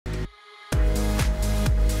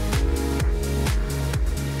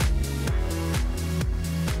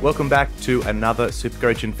Welcome back to another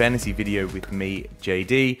Supercoach and Fantasy video with me,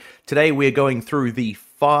 JD. Today we're going through the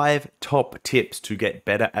 5 top tips to get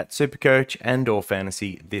better at Supercoach and or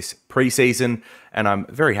Fantasy this preseason, and I'm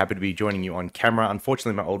very happy to be joining you on camera.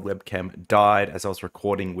 Unfortunately, my old webcam died as I was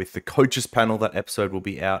recording with the coaches panel. That episode will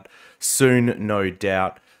be out soon, no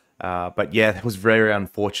doubt. But yeah, it was very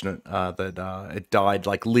unfortunate that it died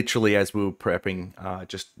like literally as we were prepping,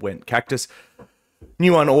 just went cactus.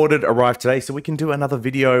 New one ordered arrived today, so we can do another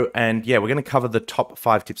video, and yeah, we're going to cover the top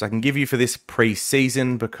 5 tips I can give you for this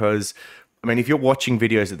pre-season, because I mean, if you're watching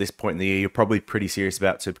videos at this point in the year, you're probably pretty serious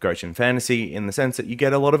about Supercoach and Fantasy in the sense that you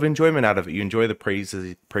get a lot of enjoyment out of it. You enjoy the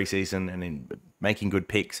pre-season and in making good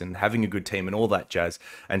picks and having a good team and all that jazz.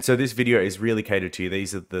 And so this video is really catered to you.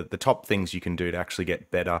 These are the top things you can do to actually get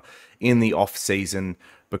better in the off-season,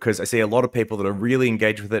 because I see a lot of people that are really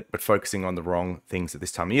engaged with it, but focusing on the wrong things at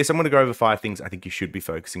this time of year. So I'm going to go over 5 things I think you should be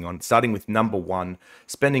focusing on, starting with number 1,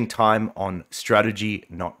 spending time on strategy,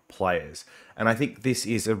 not players. And I think this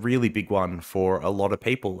is a really big one for a lot of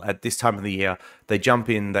people at this time of the year. They jump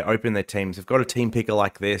in, they open their teams, they've got a team picker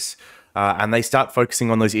like this, and they start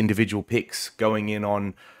focusing on those individual picks, going in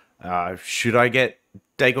on, should I get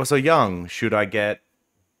Dagos or Young? Should I get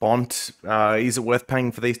Bont? Is it worth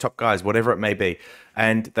paying for these top guys? Whatever it may be.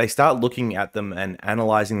 And they start looking at them and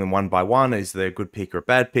analyzing them one by one. Is there a good pick or a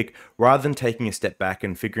bad pick? Rather than taking a step back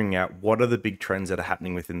and figuring out what are the big trends that are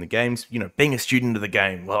happening within the games, you know, being a student of the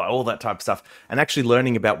game, well, all that type of stuff, and actually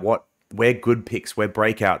learning about where good picks, where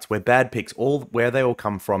breakouts, where bad picks, where they all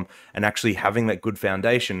come from, and actually having that good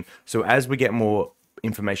foundation. So as we get more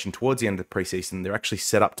information towards the end of the preseason, they're actually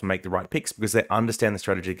set up to make the right picks because they understand the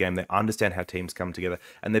strategy of the game, they understand how teams come together,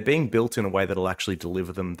 and they're being built in a way that'll actually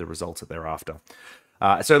deliver them the results that they're after.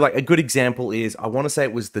 So like a good example is, I want to say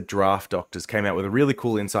it was the Draft Doctors came out with a really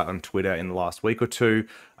cool insight on Twitter in the last week or two,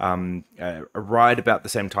 right about the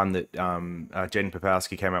same time that Jaden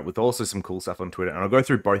Popowski came out with also some cool stuff on Twitter. And I'll go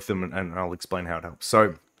through both of them and I'll explain how it helps.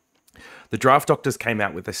 So the Draft Doctors came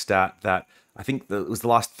out with a stat that I think it was the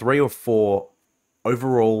last 3 or 4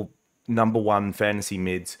 overall number 1 fantasy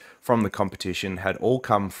mids from the competition had all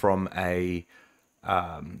come from the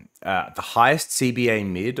highest CBA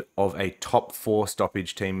mid of a top 4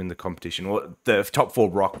 stoppage team in the competition, or the top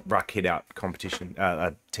 4 ruck hit out competition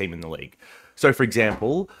team in the league. So, for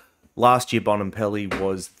example, last year Bonampelli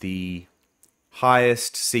was the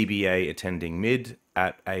highest CBA attending mid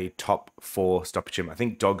at a top 4 stoppage team. I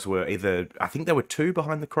think Dogs were I think they were 2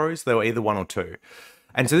 behind the Crows. They were either 1 or 2.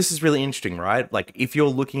 And so this is really interesting, right? Like, if you're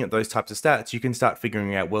looking at those types of stats, you can start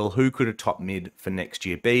figuring out, well, who could a top mid for next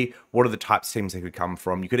year be? What are the types of teams they could come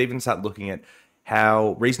from? You could even start looking at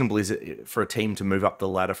how reasonable is it for a team to move up the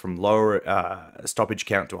ladder from lower stoppage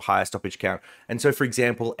count to a higher stoppage count. And so, for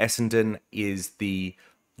example, Essendon is the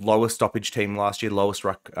lowest stoppage team last year, lowest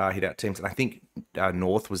ruck hit out teams, and I think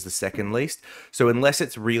North was the second least. So unless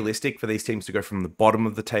it's realistic for these teams to go from the bottom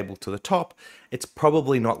of the table to the top, it's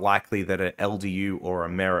probably not likely that an LDU or a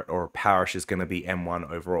Merit or a Parish is going to be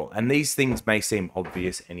M1 overall. And these things may seem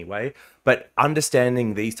obvious anyway, but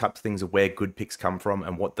understanding these types of things of where good picks come from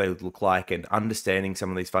and what they look like, and understanding some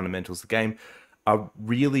of these fundamentals of the game, are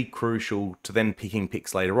really crucial to then picking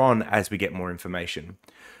picks later on as we get more information.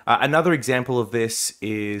 Another example of this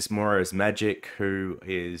is Mora's Magic, who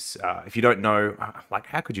is, if you don't know, like,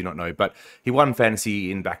 how could you not know, but he won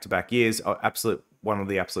fantasy in back-to-back years, one of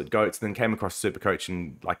the absolute GOATs, then came across Supercoach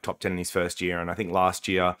in like top 10 in his first year, and I think last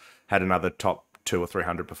year had another top 200 or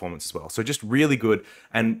 300 performance as well. So just really good.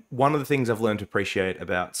 And one of the things I've learned to appreciate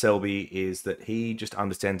about Selby is that he just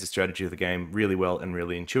understands the strategy of the game really well and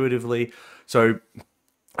really intuitively. So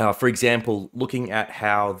for example, looking at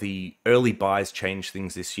how the early buys changed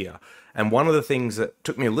things this year. And one of the things that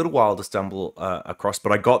took me a little while to stumble across,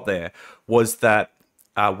 but I got there, was that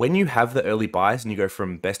when you have the early buys and you go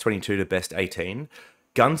from best 22 to best 18,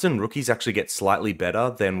 guns and rookies actually get slightly better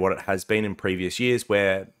than what it has been in previous years,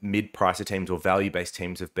 where mid-pricer teams or value-based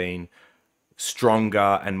teams have been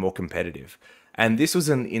stronger and more competitive. And this was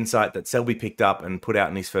an insight that Selby picked up and put out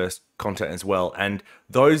in his first content as well. And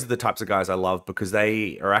those are the types of guys I love, because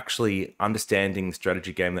they are actually understanding the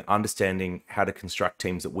strategy game, they're understanding how to construct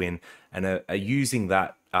teams that win, and are using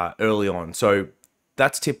that early on. So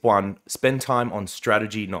that's tip 1, spend time on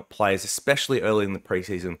strategy, not players, especially early in the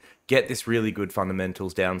preseason. Get this really good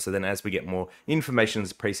fundamentals down, so then as we get more information as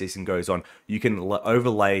the preseason goes on, you can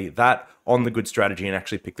overlay that on the good strategy and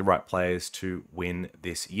actually pick the right players to win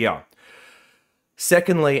this year.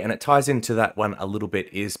 Secondly, and it ties into that one a little bit,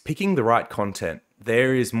 is picking the right content.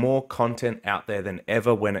 There is more content out there than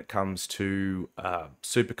ever when it comes to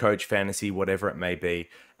Supercoach, fantasy, whatever it may be.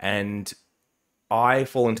 And I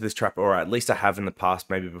fall into this trap, or at least I have in the past,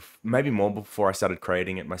 maybe more before I started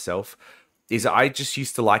creating it myself, is I just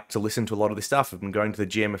used to like to listen to a lot of this stuff. If I'm going to the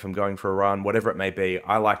gym, if I'm going for a run, whatever it may be,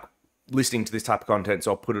 I like listening to this type of content,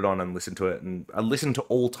 so I'll put it on and listen to it, and I listen to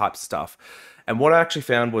all types of stuff. And what I actually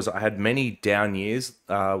found was I had many down years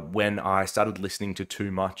when I started listening to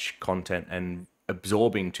too much content and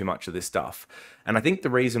absorbing too much of this stuff. And I think the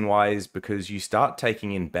reason why is because you start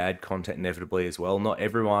taking in bad content inevitably as well. Not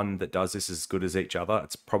everyone that does this is as good as each other.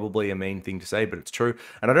 It's probably a mean thing to say, but it's true.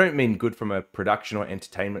 And I don't mean good from a production or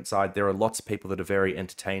entertainment side. There are lots of people that are very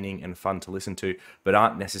entertaining and fun to listen to, but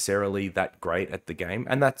aren't necessarily that great at the game.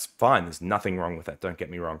 And that's fine. There's nothing wrong with that. Don't get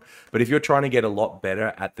me wrong. But if you're trying to get a lot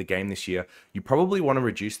better at the game this year, you probably want to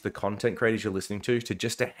reduce the content creators you're listening to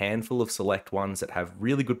just a handful of select ones that have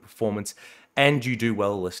really good performance and you do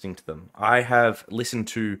well listening to them. I have listened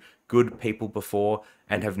to good people before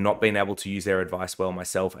and have not been able to use their advice well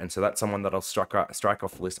myself, and so that's someone that I'll strike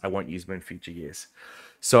off the list. I won't use them in future years.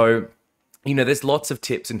 So, you know, there's lots of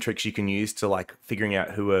tips and tricks you can use to like figuring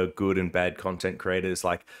out who are good and bad content creators.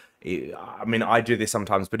 Like, I mean, I do this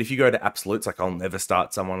sometimes, but if you go to absolutes, like I'll never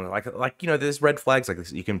start someone like, you know, there's red flags like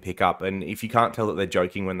this that you can pick up. And if you can't tell that they're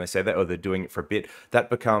joking when they say that, or they're doing it for a bit,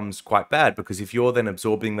 that becomes quite bad, because if you're then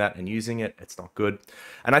absorbing that and using it, it's not good.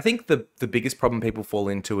 And I think the biggest problem people fall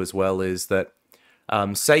into as well is that,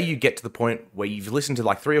 say you get to the point where you've listened to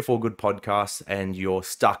like 3 or 4 good podcasts and you're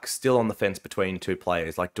stuck still on the fence between 2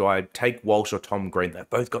 players. Like, do I take Walsh or Tom Green? They've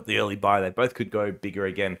both got the early buy. They both could go bigger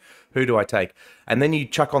again. Who do I take? And then you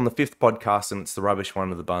chuck on the 5th podcast and it's the rubbish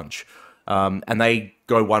one of the bunch. And they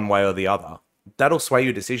go one way or the other. That'll sway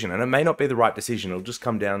your decision. And it may not be the right decision. It'll just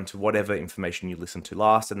come down to whatever information you listen to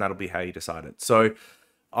last, and that'll be how you decide it. So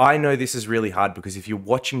I know this is really hard, because if you're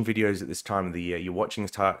watching videos at this time of the year, you're watching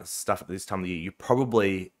stuff at this time of the year, you're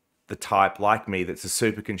probably the type like me that's a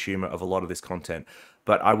super consumer of a lot of this content.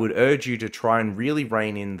 But I would urge you to try and really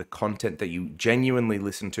rein in the content that you genuinely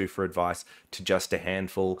listen to for advice to just a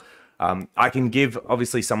handful. I can give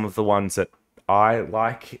obviously some of the ones that I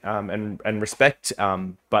like and respect,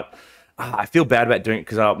 but I feel bad about doing it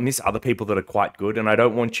because I'll miss other people that are quite good. And I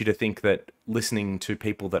don't want you to think that listening to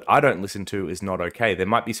people that I don't listen to is not okay. There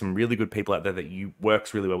might be some really good people out there that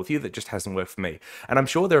works really well with you that just hasn't worked for me. And I'm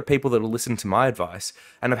sure there are people that will listen to my advice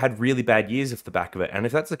and have had really bad years off the back of it. And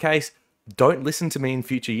if that's the case, don't listen to me in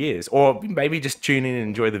future years, or maybe just tune in and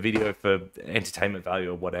enjoy the video for entertainment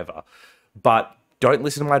value or whatever. But don't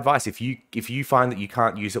listen to my advice. If you find that you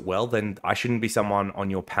can't use it well, then I shouldn't be someone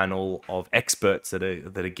on your panel of experts that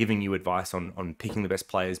are giving you advice on picking the best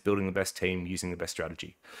players, building the best team, using the best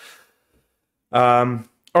strategy. All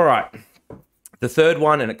right. The third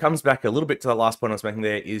one, and it comes back a little bit to the last point I was making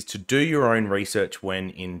there, is to do your own research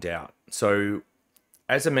when in doubt. So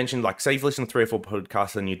as I mentioned, like say you've listened to 3 or 4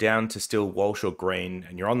 podcasts and you're down to still Walsh or Green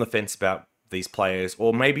and you're on the fence about these players,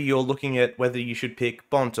 or maybe you're looking at whether you should pick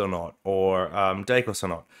Bont or not, or Dacos or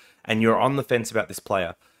not, and you're on the fence about this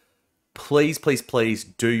player, please, please, please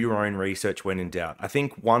do your own research when in doubt. I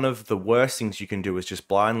think one of the worst things you can do is just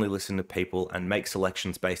blindly listen to people and make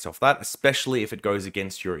selections based off that, especially if it goes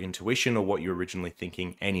against your intuition or what you're originally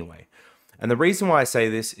thinking anyway. And the reason why I say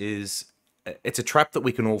this is it's a trap that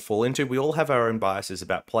we can all fall into. We all have our own biases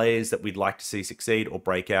about players that we'd like to see succeed or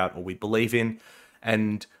break out or we believe in,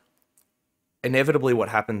 and inevitably what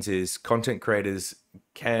happens is content creators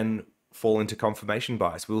can fall into confirmation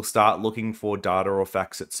bias. We'll start looking for data or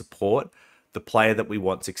facts that support the player that we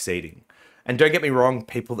want succeeding. And don't get me wrong,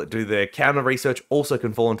 people that do their counter research also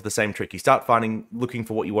can fall into the same trick. You start looking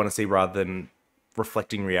for what you want to see rather than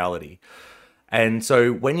reflecting reality. And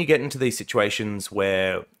so when you get into these situations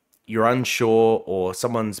where you're unsure or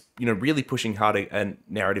someone's, really pushing hard a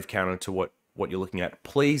narrative counter to what you're looking at,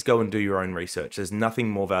 please go and do your own research. There's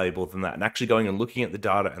nothing more valuable than that. And actually going and looking at the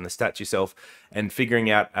data and the stats yourself and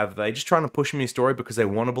figuring out, are they just trying to push me a story because they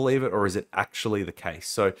want to believe it, or is it actually the case?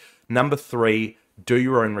 So number 3, do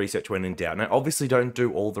your own research when in doubt. Now, obviously don't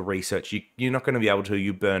do all the research. You're not going to be able to,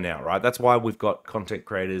 you burn out, right? That's why we've got content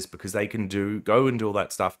creators, because they can go and do all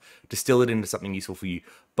that stuff, distill it into something useful for you.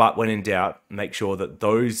 But when in doubt, make sure that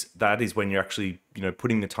that is when you're actually,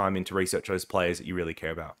 putting the time into research those players that you really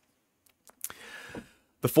care about.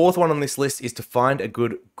 The 4th one on this list is to find a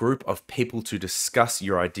good group of people to discuss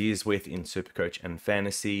your ideas with in Supercoach and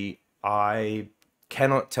Fantasy. I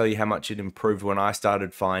cannot tell you how much it improved when I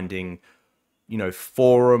started finding,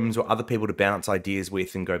 forums or other people to bounce ideas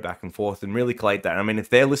with and go back and forth and really collate that. I mean, if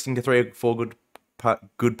they're listening to 3 or 4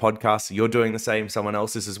 good podcasts, you're doing the same, someone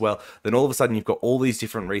else is as well, then all of a sudden you've got all these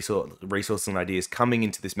different resources and ideas coming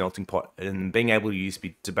into this melting pot and being able to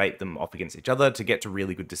debate them off against each other to get to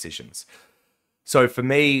really good decisions. So for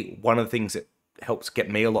me, one of the things that helps get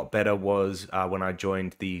me a lot better was when I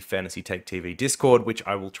joined the Fantasy Take TV Discord, which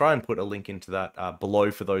I will try and put a link into that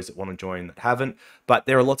below for those that want to join that haven't. But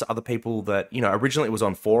there are lots of other people that, you know, originally it was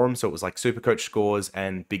on forums, so it was like Supercoach Scores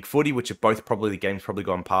and Big Footy, which are both probably, the game's probably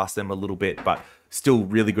gone past them a little bit, but still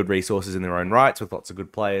really good resources in their own rights with lots of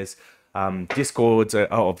good players. Discords are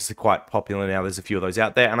obviously quite popular now. There's a few of those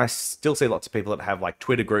out there, and I still see lots of people that have like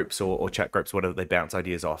Twitter groups or chat groups, whatever, they bounce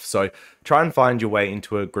ideas off. So try and find your way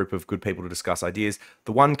into a group of good people to discuss ideas.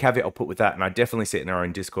 The one caveat I'll put with that, and I definitely see it in our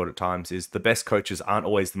own Discord at times, is the best coaches aren't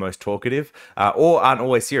always the most talkative or aren't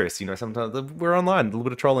always serious. You know, sometimes we're online, a little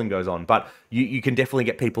bit of trolling goes on, but you can definitely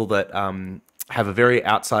get people that have a very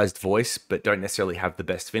outsized voice but don't necessarily have the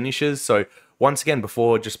best finishes. So once again,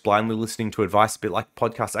 before just blindly listening to advice, a bit like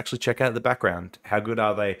podcasts, actually check out the background. How good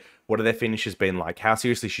are they? What are their finishes been like? How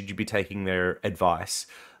seriously should you be taking their advice?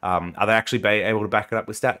 Are they actually able to back it up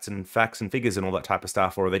with stats and facts and figures and all that type of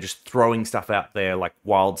stuff? Or are they just throwing stuff out there, like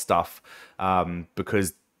wild stuff,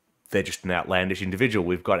 because they're just an outlandish individual?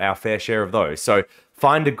 We've got our fair share of those. So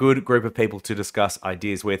find a good group of people to discuss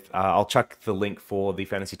ideas with. I'll chuck the link for the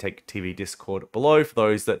Fantasy Take TV Discord below for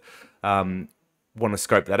those that want to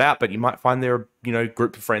scope that out, but you might find there are, you know,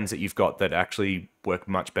 group of friends that you've got that actually work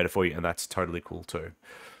much better for you, and that's totally cool too.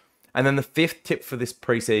 And then the fifth tip for this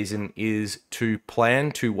preseason is to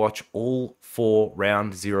plan to watch all 4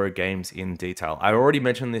 round 0 games in detail. I already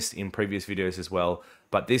mentioned this in previous videos as well,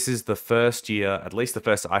 but this is the first year, at least the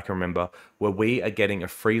first I can remember, where we are getting a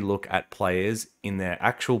free look at players in their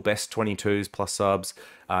actual best 22s plus subs,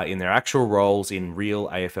 in their actual roles in real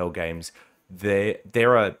AFL games.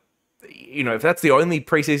 There are, you know, if that's the only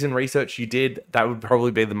preseason research you did, that would probably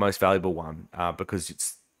be the most valuable one,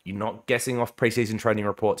 because you're not guessing off preseason training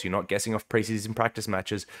reports, you're not guessing off preseason practice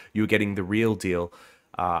matches, you're getting the real deal,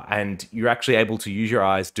 and you're actually able to use your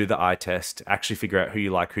eyes, do the eye test, actually figure out who you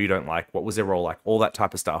like, who you don't like, what was their role like, all that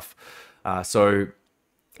type of stuff. So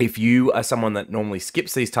if you are someone that normally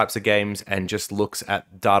skips these types of games and just looks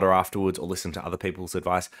at data afterwards or listen to other people's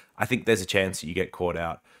advice, I think there's a chance that you get caught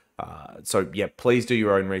out. So yeah, please do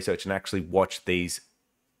your own research and actually watch these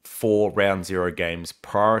 4 round 0 games.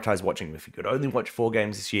 Prioritize watching them. If you could only watch 4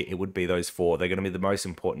 games this year, it would be those 4. They're going to be the most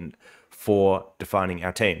important for defining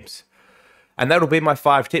our teams. And that'll be my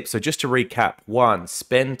 5 tips. So just to recap: 1,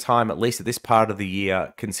 spend time, at least at this part of the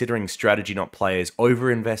year, considering strategy, not players.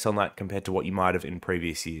 Overinvest on that compared to what you might have in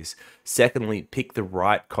previous years. Secondly, pick the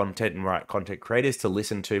right content and right content creators to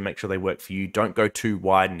listen to. Make sure they work for you. Don't go too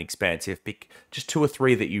wide and expansive. Pick just 2 or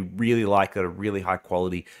 3 that you really like, that are really high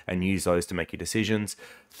quality, and use those to make your decisions.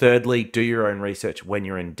 Thirdly, do your own research when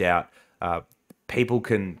you're in doubt. People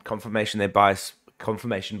can confirmation bias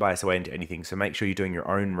away into anything, so make sure you're doing your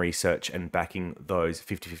own research and backing those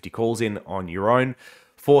 50-50 calls in on your own.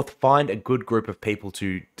 Fourth, find a good group of people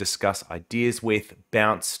to discuss ideas with,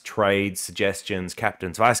 bounce trades, suggestions,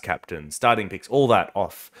 captains, vice captains, starting picks, all that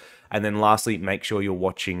off. And then lastly, make sure you're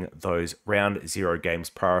watching those round 0 games.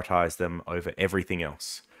 Prioritize them over everything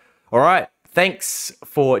else. All right, thanks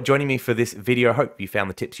for joining me for this video. Hope you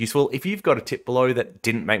found the tips useful. If you've got a tip below that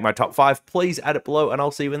didn't make my top 5, please add it below and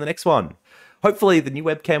I'll see you in the next one. Hopefully the new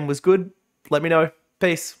webcam was good. Let me know.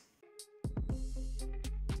 Peace.